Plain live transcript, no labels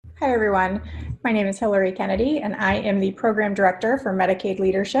Hi, everyone. My name is Hillary Kennedy, and I am the Program Director for Medicaid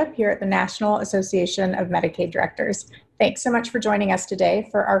Leadership here at the National Association of Medicaid Directors. Thanks so much for joining us today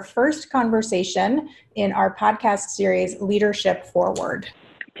for our first conversation in our podcast series, Leadership Forward.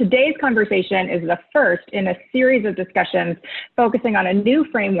 Today's conversation is the first in a series of discussions focusing on a new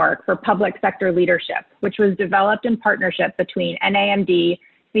framework for public sector leadership, which was developed in partnership between NAMD,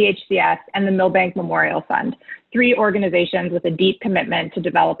 CHCS, and the Milbank Memorial Fund, three organizations with a deep commitment to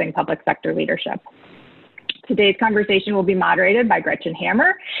developing public sector leadership. Today's conversation will be moderated by Gretchen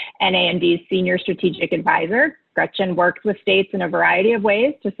Hammer, NAMD's Senior Strategic Advisor. Gretchen works with states in a variety of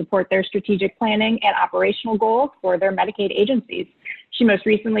ways to support their strategic planning and operational goals for their Medicaid agencies. She most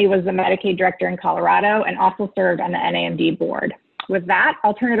recently was the Medicaid Director in Colorado and also served on the NAMD board. With that,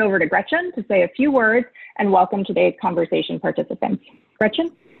 I'll turn it over to Gretchen to say a few words and welcome today's conversation participants.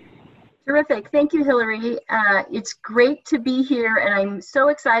 Gretchen? Terrific. Thank you, Hillary. It's great to be here, and I'm so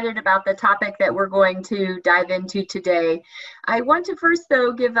excited about the topic that we're going to dive into today. I want to first,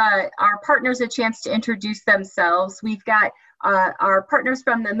 though, give our partners a chance to introduce themselves. We've got our partners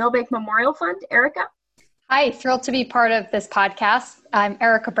from the Milbank Memorial Fund. Erica? Hi, thrilled to be part of this podcast. I'm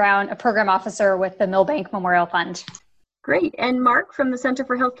Erica Brown, a program officer with the Milbank Memorial Fund. Great. And Mark from the Center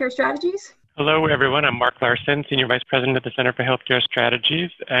for Healthcare Strategies? Hello, everyone. I'm Mark Larson, Senior Vice President at the Center for Healthcare Strategies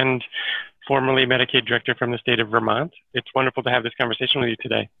and formerly Medicaid Director from the state of Vermont. It's wonderful to have this conversation with you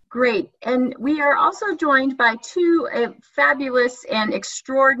today. Great. And we are also joined by two fabulous and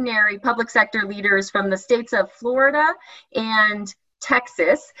extraordinary public sector leaders from the states of Florida and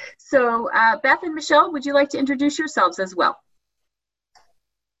Texas. So Beth and Michelle, would you like to introduce yourselves as well?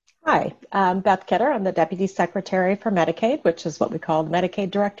 Hi, I'm Beth Kidder. I'm the Deputy Secretary for Medicaid, which is what we call the Medicaid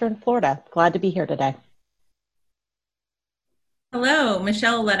Director in Florida. Glad to be here today. Hello,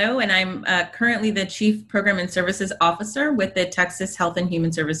 Michelle Leto, and I'm currently the Chief Program and Services Officer with the Texas Health and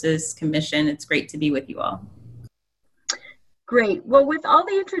Human Services Commission. It's great to be with you all. Great. Well, with all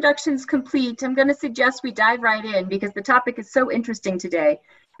the introductions complete, I'm going to suggest we dive right in because the topic is so interesting today.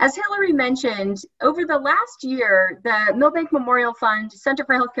 As Hillary mentioned, over the last year, the Milbank Memorial Fund, Center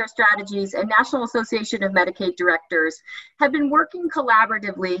for Healthcare Strategies, and National Association of Medicaid Directors have been working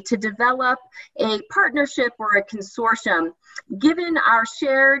collaboratively to develop a partnership or a consortium, given our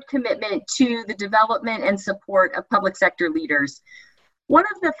shared commitment to the development and support of public sector leaders. One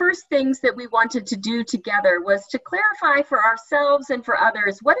of the first things that we wanted to do together was to clarify for ourselves and for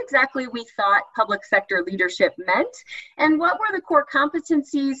others what exactly we thought public sector leadership meant and what were the core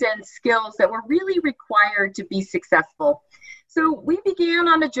competencies and skills that were really required to be successful. So we began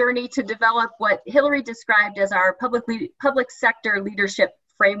on a journey to develop what Hillary described as our public sector leadership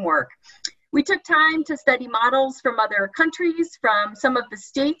framework. We took time to study models from other countries, from some of the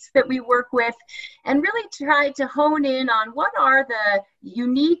states that we work with, and really tried to hone in on what are the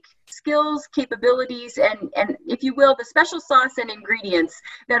unique skills, capabilities, and if you will, the special sauce and ingredients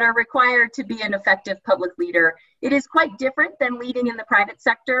that are required to be an effective public leader. It is quite different than leading in the private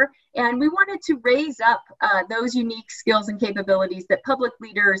sector, and we wanted to raise up those unique skills and capabilities that public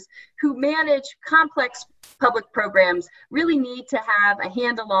leaders who manage complex public programs really need to have a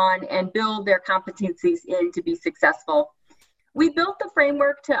handle on and build their competencies in to be successful. We built the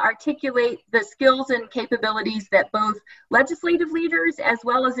framework to articulate the skills and capabilities that both legislative leaders as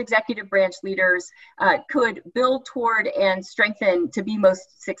well as executive branch leaders could build toward and strengthen to be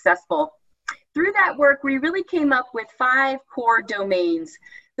most successful. Through that work, we really came up with 5 core domains.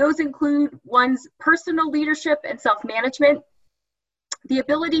 Those include one's personal leadership and self-management, the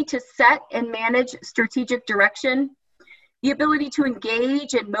ability to set and manage strategic direction, the ability to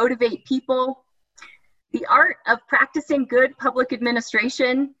engage and motivate people, the art of practicing good public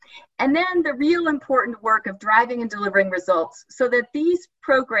administration, and then the real important work of driving and delivering results so that these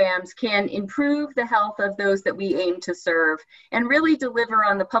programs can improve the health of those that we aim to serve and really deliver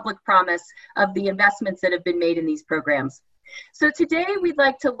on the public promise of the investments that have been made in these programs. So today we'd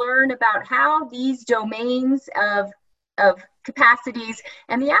like to learn about how these domains of capacities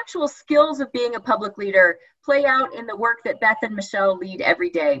and the actual skills of being a public leader play out in the work that Beth and Michelle lead every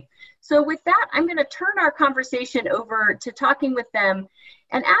day. So with that, I'm going to turn our conversation over to talking with them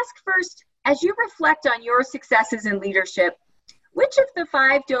and ask first, as you reflect on your successes in leadership, which of the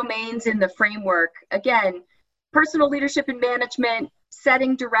 5 domains in the framework, again, personal leadership and management,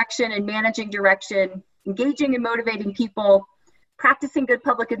 setting direction and managing direction, engaging and motivating people, practicing good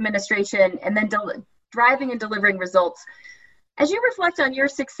public administration, and then driving and delivering results. As you reflect on your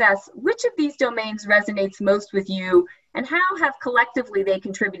success, which of these domains resonates most with you, and how have collectively they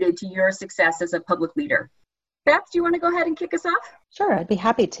contributed to your success as a public leader? Beth, do you want to go ahead and kick us off? Sure, I'd be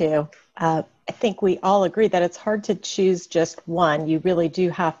happy to. I think we all agree that it's hard to choose just one. You really do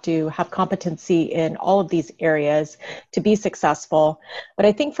have to have competency in all of these areas to be successful. But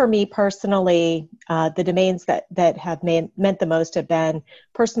I think for me personally, the domains that have meant the most have been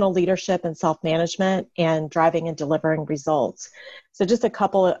personal leadership and self-management and driving and delivering results. So just a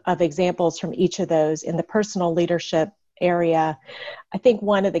couple of examples from each of those. In the personal leadership area, I think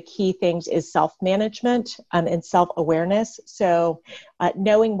one of the key things is self-management and self-awareness. So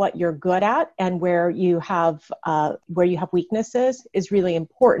knowing what you're good at and where you have weaknesses is really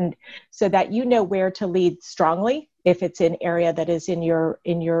important, so that you know where to lead strongly if it's an area that is in your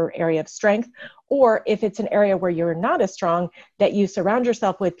area of strength, or if it's an area where you're not as strong, that you surround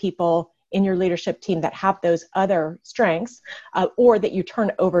yourself with people in your leadership team that have those other strengths, or that you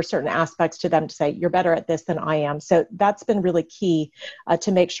turn over certain aspects to them to say, you're better at this than I am. So that's been really key to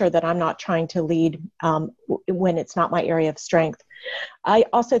make sure that I'm not trying to lead when it's not my area of strength. I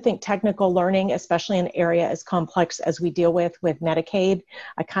also think technical learning, especially in an area as complex as we deal with Medicaid.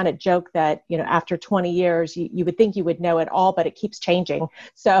 I kind of joke that, after 20 years, you would think you would know it all, but it keeps changing.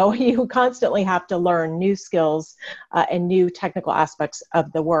 So you constantly have to learn new skills and new technical aspects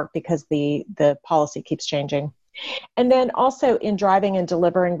of the work because the policy keeps changing. And then also in driving and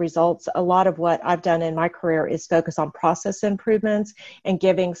delivering results, a lot of what I've done in my career is focus on process improvements and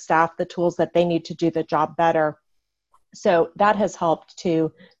giving staff the tools that they need to do the job better. So that has helped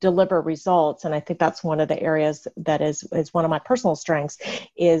to deliver results. And I think that's one of the areas that is one of my personal strengths,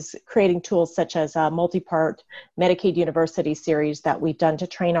 is creating tools such as a multi-part Medicaid University series that we've done to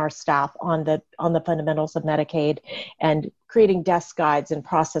train our staff on the fundamentals of Medicaid, and creating desk guides and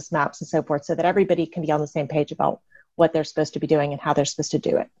process maps and so forth, so that everybody can be on the same page about what they're supposed to be doing and how they're supposed to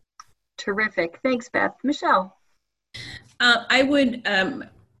do it. Terrific. Thanks, Beth. Michelle? I would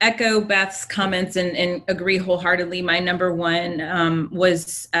echo Beth's comments and agree wholeheartedly. My number one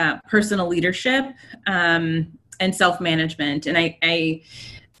was personal leadership and self-management. And I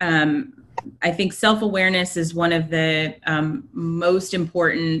think self-awareness is one of the most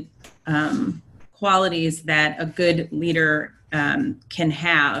important qualities that a good leader can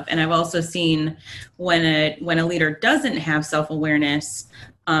have. And I've also seen when a leader doesn't have self-awareness,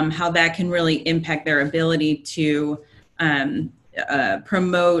 how that can really impact their ability to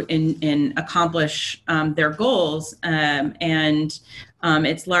promote and accomplish their goals, and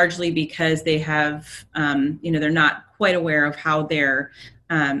it's largely because they have, they're not quite aware of how their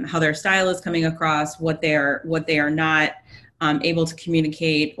style is coming across, what they are not able to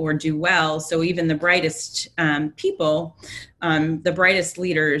communicate or do well. So even the brightest people, the brightest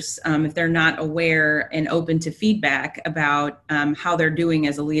leaders, if they're not aware and open to feedback about how they're doing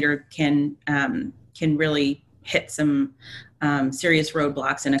as a leader, can really hit some serious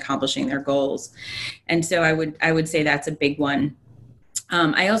roadblocks in accomplishing their goals. And so I would say that's a big one.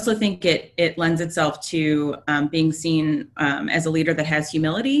 I also think it lends itself to being seen as a leader that has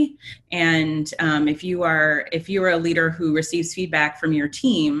humility. And if you are a leader who receives feedback from your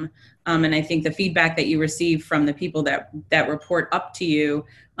team, and I think the feedback that you receive from the people that report up to you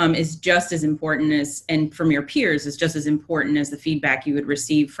is just as important and from your peers is just as important as the feedback you would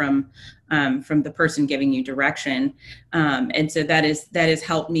receive from the person giving you direction. And so that has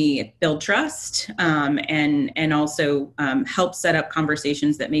helped me build trust and also help set up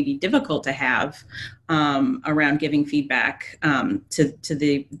conversations that may be difficult to have around giving feedback to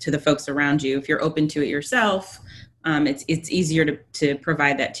the folks around you. If you're open to it yourself, it's easier to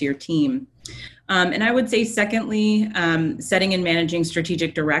provide that to your team. And I would say, secondly, setting and managing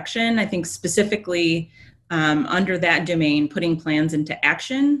strategic direction. I think specifically under that domain, putting plans into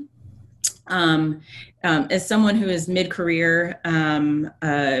action. As someone who is mid-career,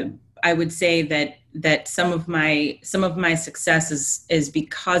 I would say that some of my success is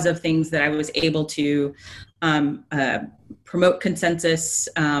because of things that I was able to promote consensus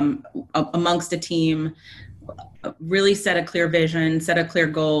amongst a team, really set a clear vision, set a clear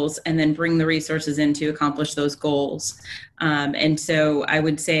goals, and then bring the resources in to accomplish those goals. And so I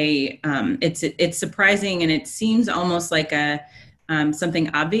would say it's surprising, and it seems almost like something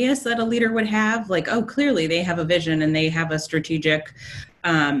obvious that a leader would have, like, oh, clearly they have a vision and they have a strategic,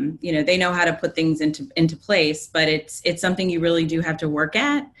 they know how to put things into place, but it's something you really do have to work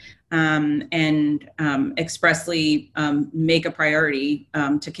at and expressly make a priority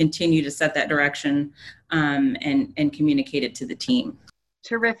to continue to set that direction and communicate it to the team.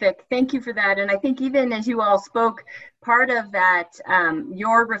 Terrific. Thank you for that. And I think even as you all spoke, part of that,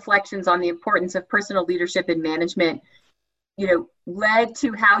 your reflections on the importance of personal leadership and management, led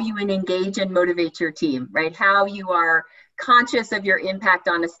to how you engage and motivate your team, right? How you are conscious of your impact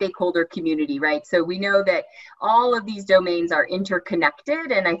on a stakeholder community, right? So we know that all of these domains are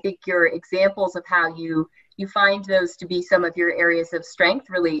interconnected, and I think your examples of how you find those to be some of your areas of strength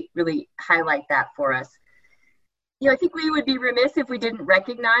really highlight that for us. I think we would be remiss if we didn't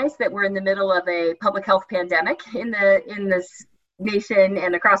recognize that we're in the middle of a public health pandemic in this nation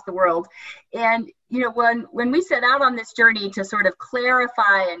and across the world. And, when we set out on this journey to sort of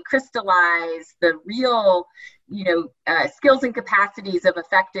clarify and crystallize the real, skills and capacities of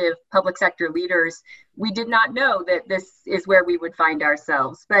effective public sector leaders, we did not know that this is where we would find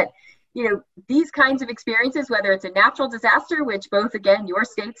ourselves. But these kinds of experiences, whether it's a natural disaster, which both, again, your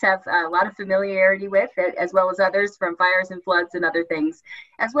states have a lot of familiarity with, as well as others from fires and floods and other things,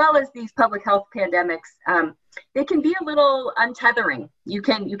 as well as these public health pandemics, they can be a little untethering. You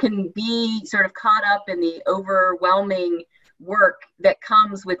can be sort of caught up in the overwhelming work that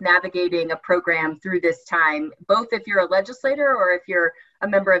comes with navigating a program through this time, both if you're a legislator or if you're a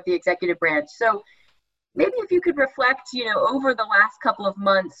member of the executive branch. So maybe if you could reflect, over the last couple of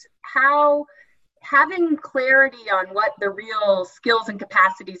months, how having clarity on what the real skills and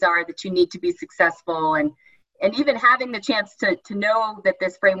capacities are that you need to be successful, and even having the chance to know that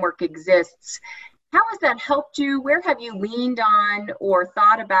this framework exists, how has that helped you? Where have you leaned on or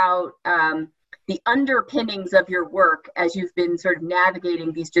thought about the underpinnings of your work as you've been sort of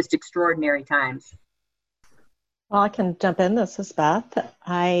navigating these just extraordinary times? Well, I can jump in. This is Beth.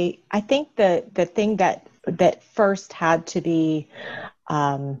 I think the thing that first had to be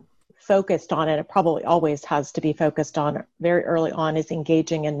focused on, and it probably always has to be focused on very early on, is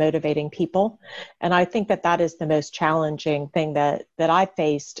engaging and motivating people. And I think that is the most challenging thing that I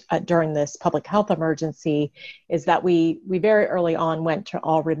faced during this public health emergency, is that we very early on went to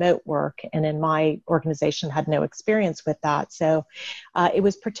all remote work, and in my organization had no experience with that. So it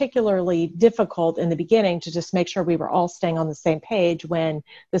was particularly difficult in the beginning to just make sure we were all staying on the same page when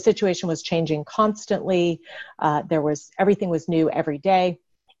the situation was changing constantly. Everything was new every day.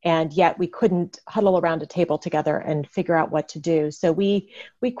 And yet we couldn't huddle around a table together and figure out what to do. So we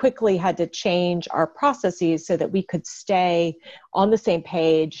quickly had to change our processes so that we could stay on the same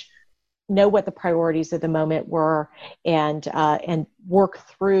page, know what the priorities of the moment were, and work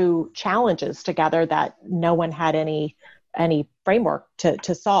through challenges together that no one had any framework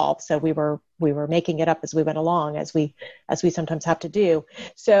to solve. So we were making it up as we went along, as we sometimes have to do.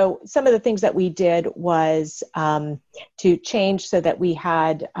 So some of the things that we did was to change so that we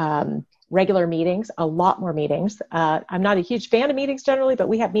had regular meetings, a lot more meetings. I'm not a huge fan of meetings generally, but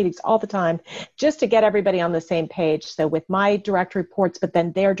we have meetings all the time just to get everybody on the same page. So with my direct reports, but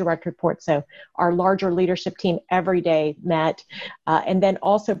then their direct reports. So our larger leadership team every day met, and then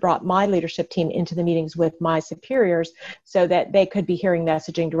also brought my leadership team into the meetings with my superiors so that they could be hearing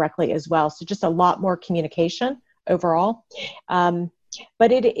messaging directly as well. So just a lot more communication overall.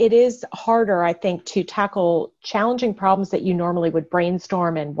 But it is harder, I think, to tackle challenging problems that you normally would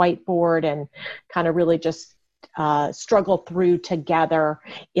brainstorm and whiteboard and kind of really just struggle through together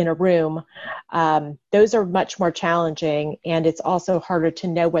in a room. Those are much more challenging, and it's also harder to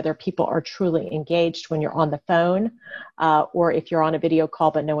know whether people are truly engaged when you're on the phone or if you're on a video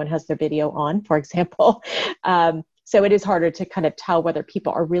call but no one has their video on, for example. So it is harder to kind of tell whether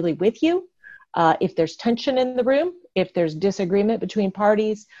people are really with you. If there's tension in the room, if there's disagreement between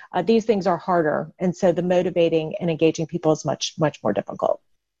parties, these things are harder. And so the motivating and engaging people is much, much more difficult.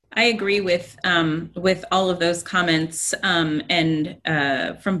 I agree with all of those comments and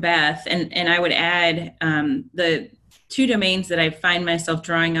from Beth. And I would add the two domains that I find myself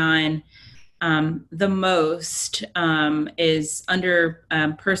drawing on the most is under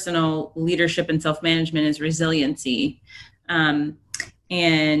personal leadership and self-management is resiliency.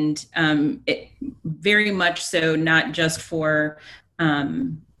 And it very much so, not just for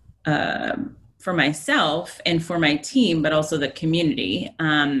myself and for my team, but also the community,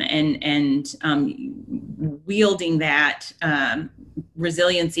 and wielding that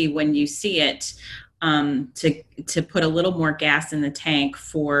resiliency when you see it, to put a little more gas in the tank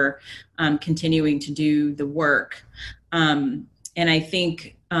for continuing to do the work. And I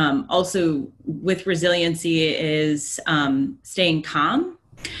think also with resiliency is staying calm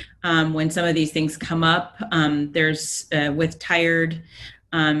when some of these things come up. There's with tired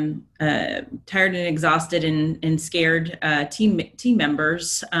and exhausted and scared team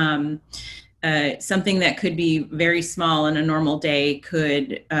members. something that could be very small in a normal day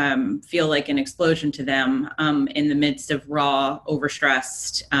could feel like an explosion to them in the midst of raw,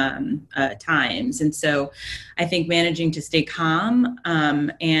 overstressed times. And so I think managing to stay calm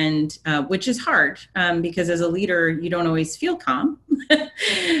and which is hard because as a leader, you don't always feel calm,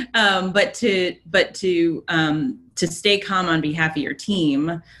 but to stay calm on behalf of your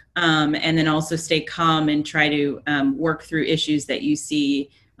team and then also stay calm and try to work through issues that you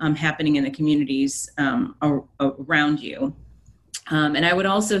see happening in the communities around you. And I would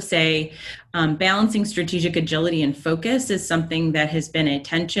also say balancing strategic agility and focus is something that has been a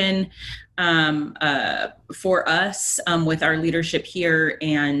tension for us with our leadership here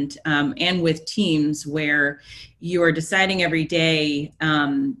and with teams where you are deciding every day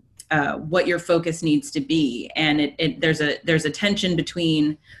what your focus needs to be. And there's a tension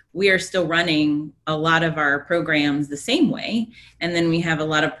between we are still running a lot of our programs the same way, and then we have a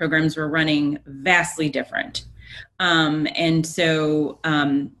lot of programs we're running vastly different. And so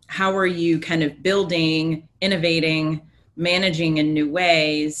how are you kind of building, innovating, managing in new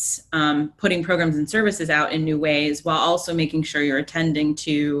ways, putting programs and services out in new ways, while also making sure you're attending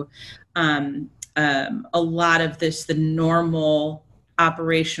to a lot of the normal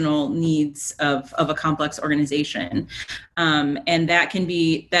operational needs of a complex organization. And that can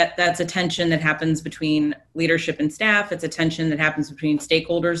be, that's a tension that happens between leadership and staff. It's a tension that happens between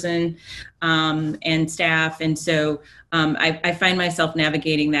stakeholders and staff. And so I find myself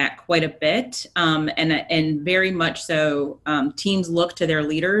navigating that quite a bit. And very much so, teams look to their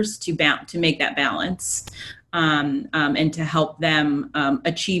leaders to make that balance. And to help them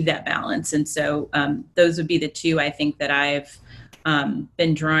achieve that balance. And so those would be the two I think that I've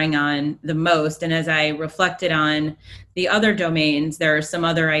been drawing on the most. And as I reflected on the other domains, there are some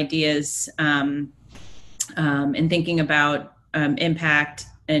other ideas in thinking about impact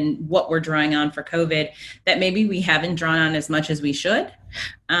and what we're drawing on for COVID that maybe we haven't drawn on as much as we should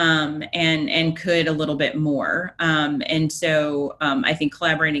and could a little bit more. And so I think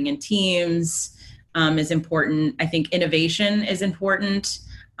collaborating in teams is important. I think innovation is important.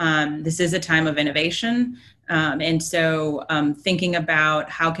 This is a time of innovation. And so thinking about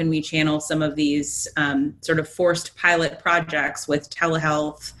how can we channel some of these sort of forced pilot projects with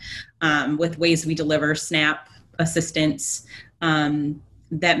telehealth, with ways we deliver SNAP assistance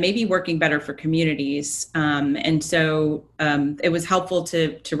that may be working better for communities. And so it was helpful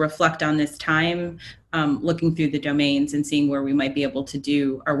to reflect on this time, looking through the domains and seeing where we might be able to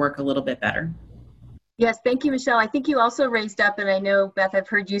do our work a little bit better. Yes, thank you, Michelle. I think you also raised up, and I know, Beth, I've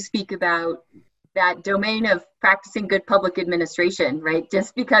heard you speak about that domain of practicing good public administration, right?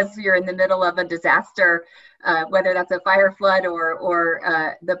 Just because you're in the middle of a disaster, whether that's a fire, flood, or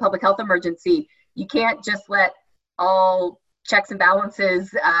the public health emergency, you can't just let all checks and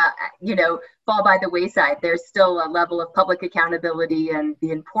balances, fall by the wayside. There's still a level of public accountability and the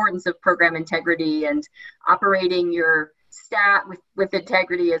importance of program integrity and operating your staff with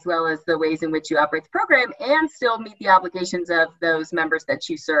integrity, as well as the ways in which you operate the program and still meet the obligations of those members that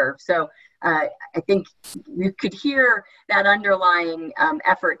you serve. So I think you could hear that underlying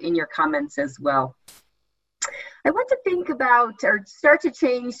effort in your comments as well. I want to think about or start to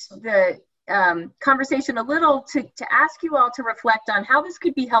change the conversation a little to ask you all to reflect on how this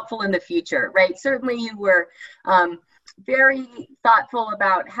could be helpful in the future, right? Certainly you were very thoughtful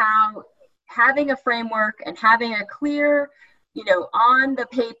about how having a framework and having a clear, on the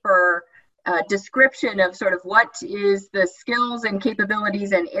paper description of sort of what is the skills and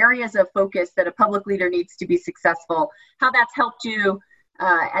capabilities and areas of focus that a public leader needs to be successful, how that's helped you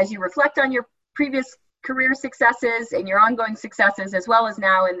as you reflect on your previous career successes and your ongoing successes, as well as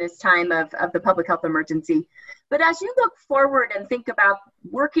now in this time of the public health emergency. But as you look forward and think about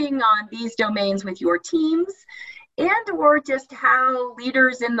working on these domains with your teams, and or just how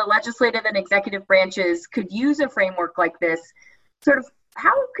leaders in the legislative and executive branches could use a framework like this, sort of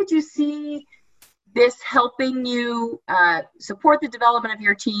how could you see this helping you support the development of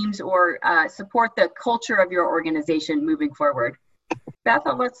your teams or support the culture of your organization moving forward? Beth,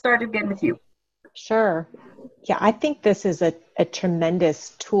 let's start again with you. Sure. Yeah, I think this is a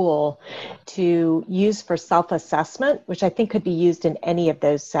tremendous tool to use for self-assessment, which I think could be used in any of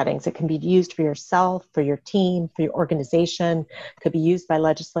those settings. It can be used for yourself, for your team, for your organization, could be used by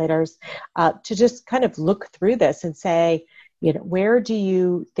legislators to just kind of look through this and say, where do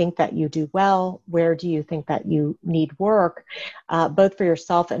you think that you do well? Where do you think that you need work, both for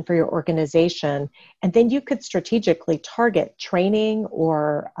yourself and for your organization? And then you could strategically target training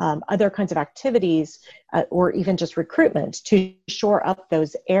or other kinds of activities or even just recruitment to shore up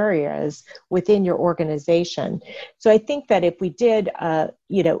those areas within your organization. So I think that if we did,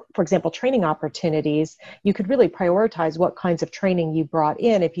 for example, training opportunities, you could really prioritize what kinds of training you brought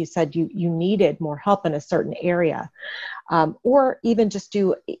in if you said you needed more help in a certain area. Or even just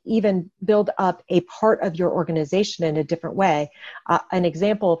build up a part of your organization in a different way. An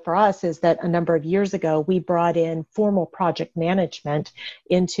example for us is that a number of years ago, we brought in formal project management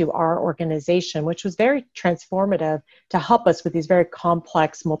into our organization, which was very transformative to help us with these very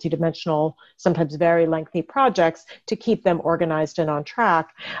complex, multidimensional, sometimes very lengthy projects to keep them organized and on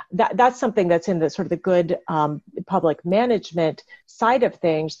track. That's something that's in the sort of the good public management side of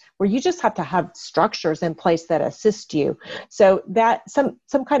things, where you just have to have structures in place that assist you. So that some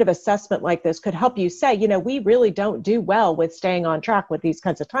kind of assessment like this could help you say, we really don't do well with staying on track with these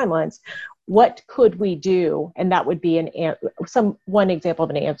kinds of timelines. What could we do? And that would be one example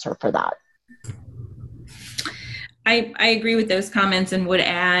of an answer for that. I agree with those comments and would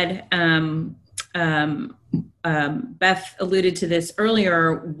add, Beth alluded to this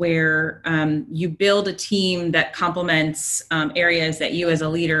earlier, where you build a team that complements areas that you as a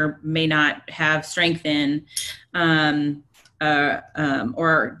leader may not have strength in,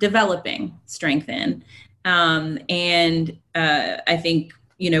 or developing strength in. And I think,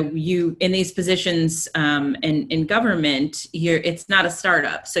 you in these positions in government, it's not a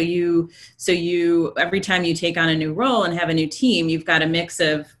startup. So you every time you take on a new role and have a new team, you've got a mix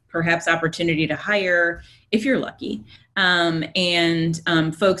of perhaps opportunity to hire, if you're lucky, and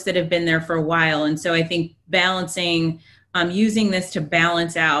folks that have been there for a while. And so I think balancing, using this to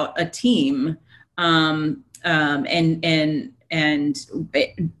balance out a team, and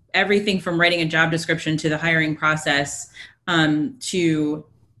everything from writing a job description to the hiring process, to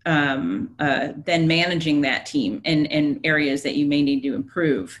then managing that team in areas that you may need to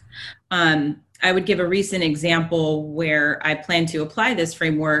improve. I would give a recent example where I plan to apply this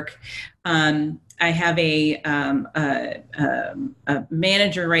framework. I have a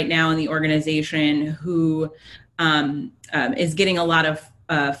manager right now in the organization who is getting a lot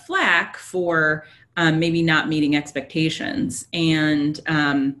of flack for maybe not meeting expectations. And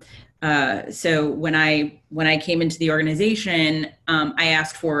so when I came into the organization, I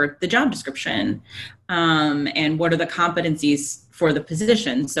asked for the job description and what are the competencies for the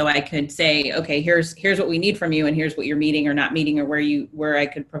position, so I could say, okay, here's what we need from you, and here's what you're meeting or not meeting, or where I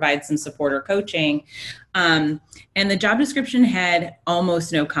could provide some support or coaching. And the job description had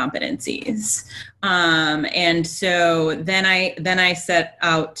almost no competencies. And so then I set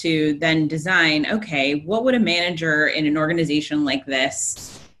out to then design, okay, what would a manager in an organization like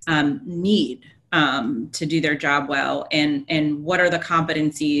this need to do their job well, and what are the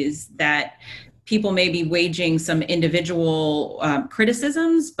competencies that people may be waging some individual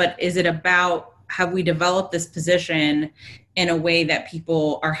criticisms, but is it about, have we developed this position in a way that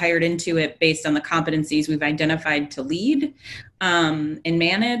people are hired into it based on the competencies we've identified to lead and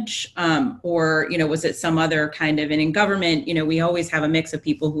manage, or was it some other kind of, and in government, we always have a mix of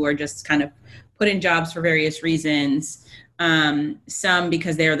people who are just kind of put in jobs for various reasons, some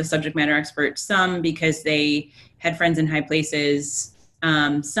because they are the subject matter experts, some because they had friends in high places,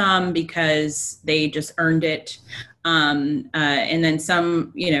 some because they just earned it. And then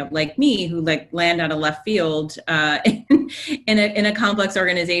some, like me, who land out of left field in a complex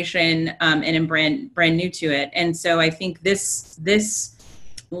organization and in brand new to it. And so I think this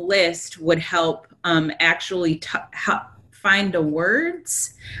list would help actually find the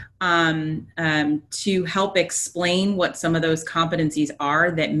words to help explain what some of those competencies are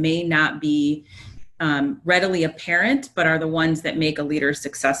that may not be readily apparent, but are the ones that make a leader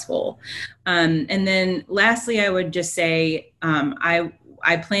successful. And then lastly, I would just say,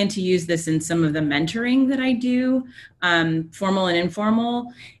 I plan to use this in some of the mentoring that I do, formal and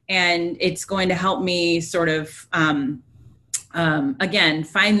informal, and it's going to help me sort of, again,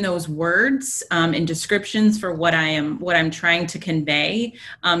 find those words and descriptions for what I'm trying to convey.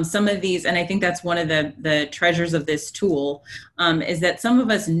 Some of these, and I think that's one of the treasures of this tool, is that some of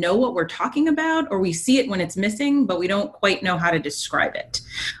us know what we're talking about, or we see it when it's missing, but we don't quite know how to describe it.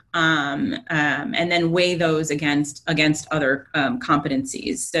 And then weigh those against other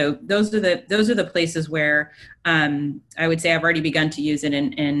competencies. So those are the places where I would say I've already begun to use it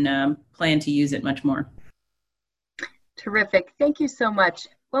and plan to use it much more. Terrific. Thank you so much.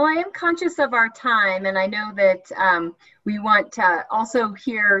 Well, I am conscious of our time, and I know that we want to also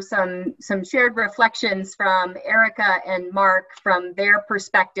hear some shared reflections from Erica and Mark from their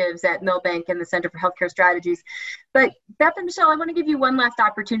perspectives at Milbank and the Center for Healthcare Strategies. But Beth and Michelle, I want to give you one last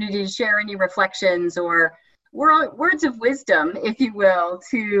opportunity to share any reflections or words of wisdom, if you will,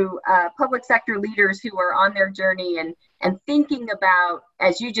 to public sector leaders who are on their journey and thinking about,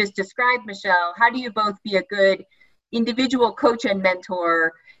 as you just described, Michelle, how do you both be a good individual coach and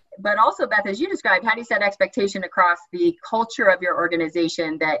mentor, but also, Beth, as you described, how do you set expectation across the culture of your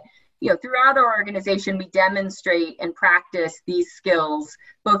organization that, throughout our organization, we demonstrate and practice these skills,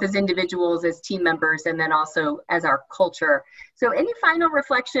 both as individuals, as team members, and then also as our culture. So any final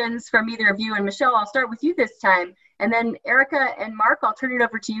reflections from either of you? And Michelle, I'll start with you this time. And then Erica and Mark, I'll turn it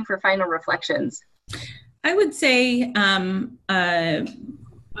over to you for final reflections. I would say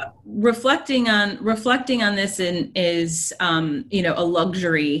reflecting on this is a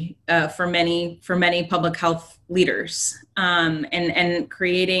luxury for many public health leaders, and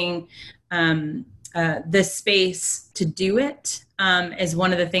creating this space to do it is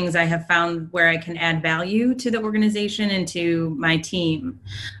one of the things I have found where I can add value to the organization and to my team.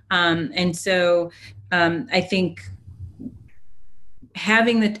 And so I think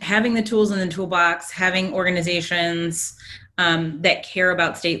having the tools in the toolbox, having organizations that care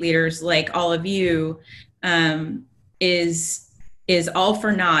about state leaders like all of you is all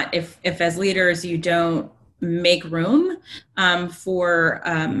for naught if as leaders you don't make room for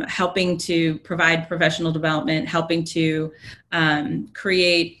helping to provide professional development, helping to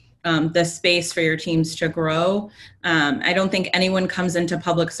create the space for your teams to grow. I don't think anyone comes into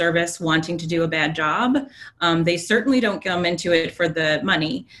public service wanting to do a bad job. They certainly don't come into it for the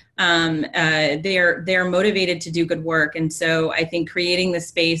money. They're motivated to do good work. And so I think creating the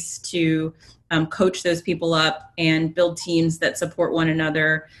space to coach those people up and build teams that support one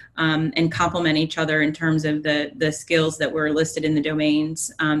another and complement each other in terms of the skills that were listed in the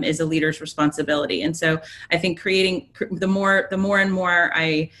domains is a leader's responsibility. And so I think creating the more and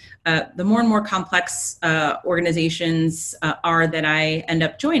more complex organizations are that I end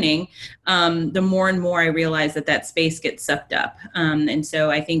up joining, the more and more I realize that space gets sucked up. And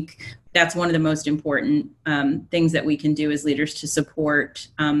so I think that's one of the most important things that we can do as leaders to support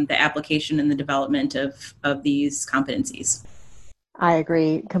the application and the development of these competencies. I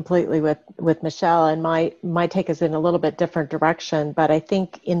agree completely with Michelle, and my take is in a little bit different direction, but I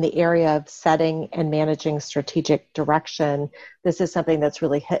think in the area of setting and managing strategic direction, this is something that's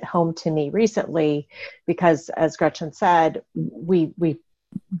really hit home to me recently because, as Gretchen said, we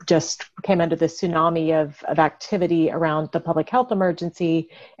just came under the tsunami of activity around the public health emergency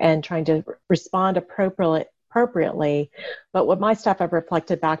and trying to respond appropriately. But what my staff have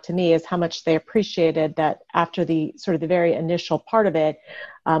reflected back to me is how much they appreciated that after the sort of the very initial part of it,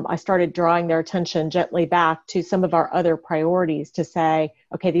 I started drawing their attention gently back to some of our other priorities to say,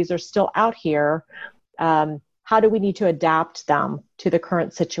 okay, these are still out here. How do we need to adapt them to the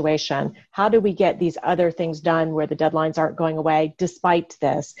current situation? How do we get these other things done where the deadlines aren't going away despite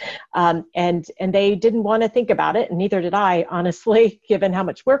this? And they didn't want to think about it, and neither did I, honestly, given how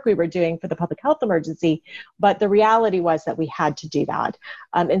much work we were doing for the public health emergency. But the reality was that we had to do that.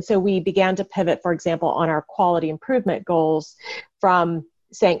 And so we began to pivot, for example, on our quality improvement goals from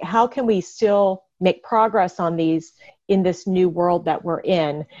saying, how can we still make progress on these in this new world that we're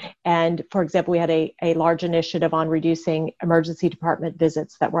in? And for example, we had a large initiative on reducing emergency department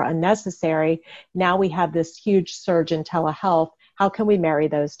visits that were unnecessary. Now we have this huge surge in telehealth. How can we marry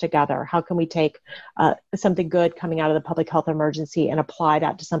those together? How can we take something good coming out of the public health emergency and apply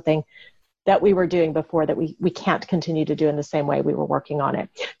that to something that we were doing before that we can't continue to do in the same way we were working on it?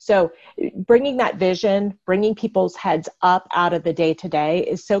 So bringing that vision, bringing people's heads up out of the day-to-day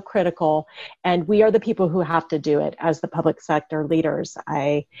is so critical. And we are the people who have to do it as the public sector leaders.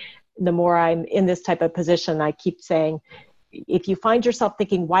 The more I'm in this type of position, I keep saying, if you find yourself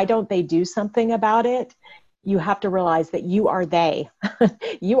thinking, why don't they do something about it? You have to realize that you are they.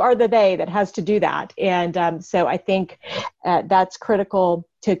 You are the they that has to do that. And so I think that's critical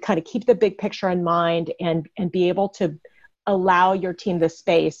to kind of keep the big picture in mind and be able to allow your team the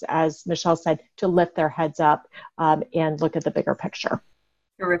space, as Michelle said, to lift their heads up and look at the bigger picture.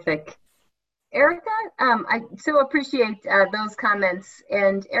 Terrific. Erica, I so appreciate those comments.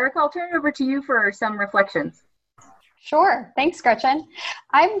 And Erica, I'll turn it over to you for some reflections. Sure. Thanks, Gretchen.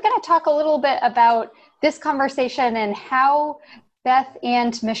 I'm going to talk a little bit about this conversation and how Beth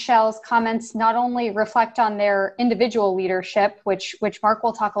and Michelle's comments not only reflect on their individual leadership, which Mark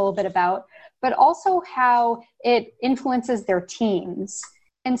will talk a little bit about, but also how it influences their teams.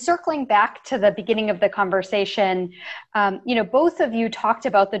 And circling back to the beginning of the conversation, both of you talked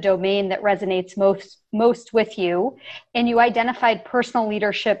about the domain that resonates most with you, and you identified personal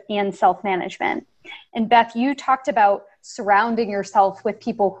leadership and self-management. And Beth, you talked about surrounding yourself with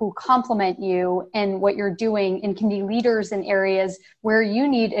people who complement you and what you're doing and can be leaders in areas where you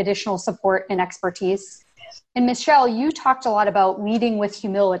need additional support and expertise. And Michelle, you talked a lot about leading with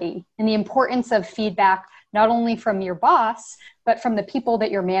humility and the importance of feedback, not only from your boss, but from the people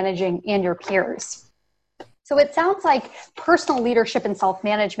that you're managing and your peers. So it sounds like personal leadership and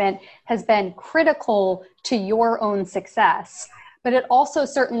self-management has been critical to your own success, but it also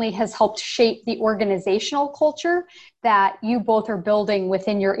certainly has helped shape the organizational culture that you both are building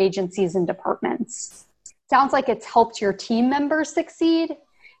within your agencies and departments. Sounds like it's helped your team members succeed,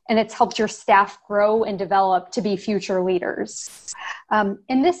 and it's helped your staff grow and develop to be future leaders.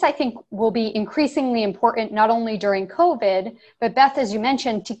 And this, I think, will be increasingly important not only during COVID, but Beth, as you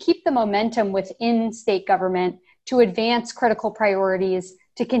mentioned, to keep the momentum within state government, to advance critical priorities,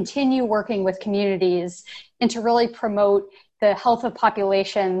 to continue working with communities, and to really promote the health of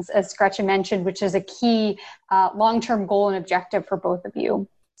populations, as Gretchen mentioned, which is a key long-term goal and objective for both of you.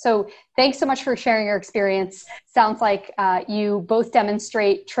 So thanks so much for sharing your experience. Sounds like you both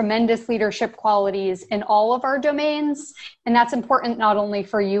demonstrate tremendous leadership qualities in all of our domains. And that's important not only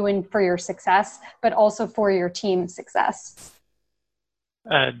for you and for your success, but also for your team's success.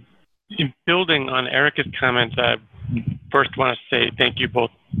 In building on Erica's comments, first want to say thank you both,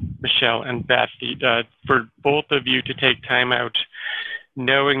 Michelle and Beth, for both of you to take time out,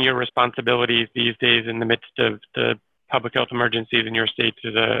 knowing your responsibilities these days in the midst of the public health emergencies in your state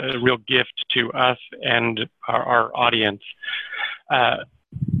is a real gift to us and our audience.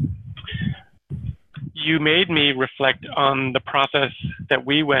 You made me reflect on the process that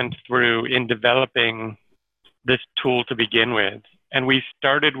we went through in developing this tool to begin with. And we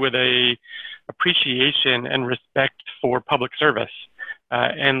started with a appreciation and respect for public service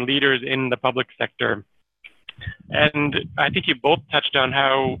and leaders in the public sector. And I think you both touched on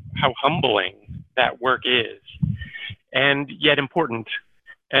how humbling that work is, and yet important.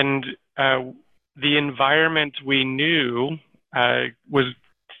 And the environment we knew was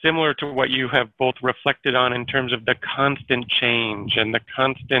similar to what you have both reflected on in terms of the constant change and the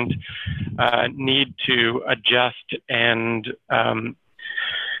constant need to adjust and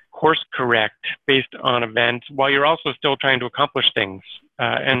course correct based on events, while you're also still trying to accomplish things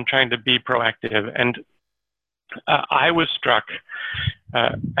and trying to be proactive. And I was struck,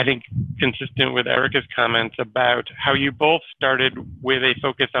 I think consistent with Erica's comments about how you both started with a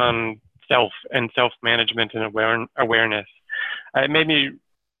focus on self and self-management and awareness. It made me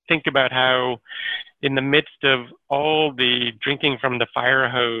think about how in the midst of all the drinking from the fire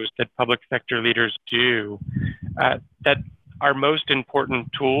hose that public sector leaders do, that our most important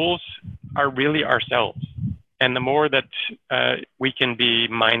tools are really ourselves. And the more that we can be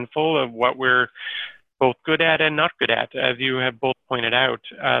mindful of what we're both good at and not good at, as you have both pointed out,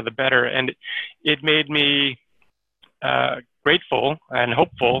 the better. And it made me grateful and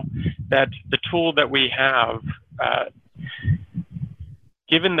hopeful that the tool that we have,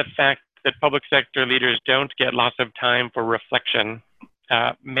 given the fact that public sector leaders don't get lots of time for reflection,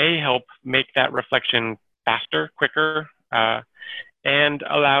 may help make that reflection faster, quicker, and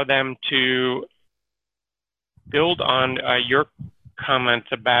allow them to build on your comments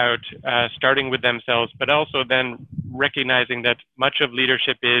about starting with themselves, but also then recognizing that much of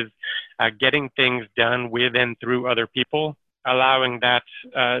leadership is getting things done with and through other people, allowing that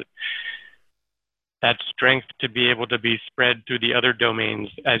that strength to be able to be spread through the other domains,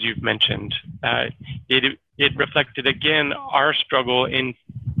 as you've mentioned. It reflected again our struggle in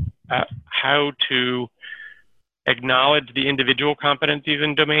how to acknowledge the individual competencies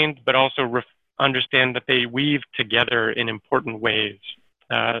and domains, but also understand that they weave together in important ways.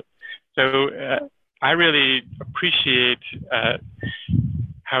 So I really appreciate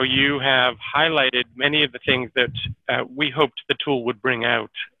how you have highlighted many of the things that we hoped the tool would bring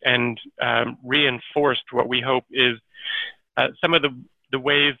out and reinforced what we hope is some of the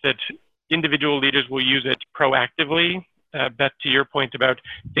ways that individual leaders will use it proactively. Beth, to your point about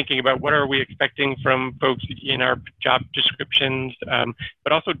thinking about what are we expecting from folks in our job descriptions,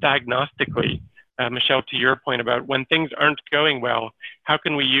 but also diagnostically. Michelle, to your point about when things aren't going well, how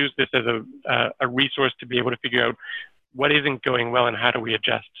can we use this as a resource to be able to figure out what isn't going well and how do we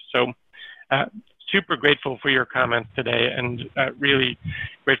adjust? So super grateful for your comments today and really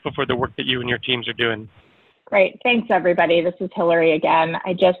grateful for the work that you and your teams are doing. Great. Thanks, everybody. This is Hillary again.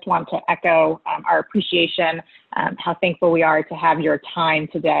 I just want to echo our appreciation, how thankful we are to have your time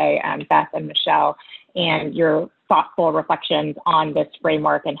today, Beth and Michelle, and your thoughtful reflections on this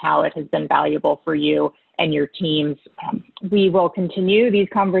framework and how it has been valuable for you and your teams. We will continue these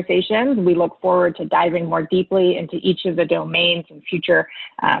conversations. We look forward to diving more deeply into each of the domains in future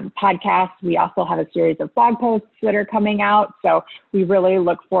podcasts. We also have a series of blog posts that are coming out. So we really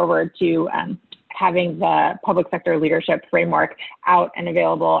look forward to having the public sector leadership framework out and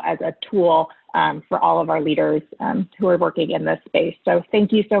available as a tool for all of our leaders who are working in this space. So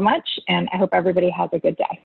thank you so much, and I hope everybody has a good day.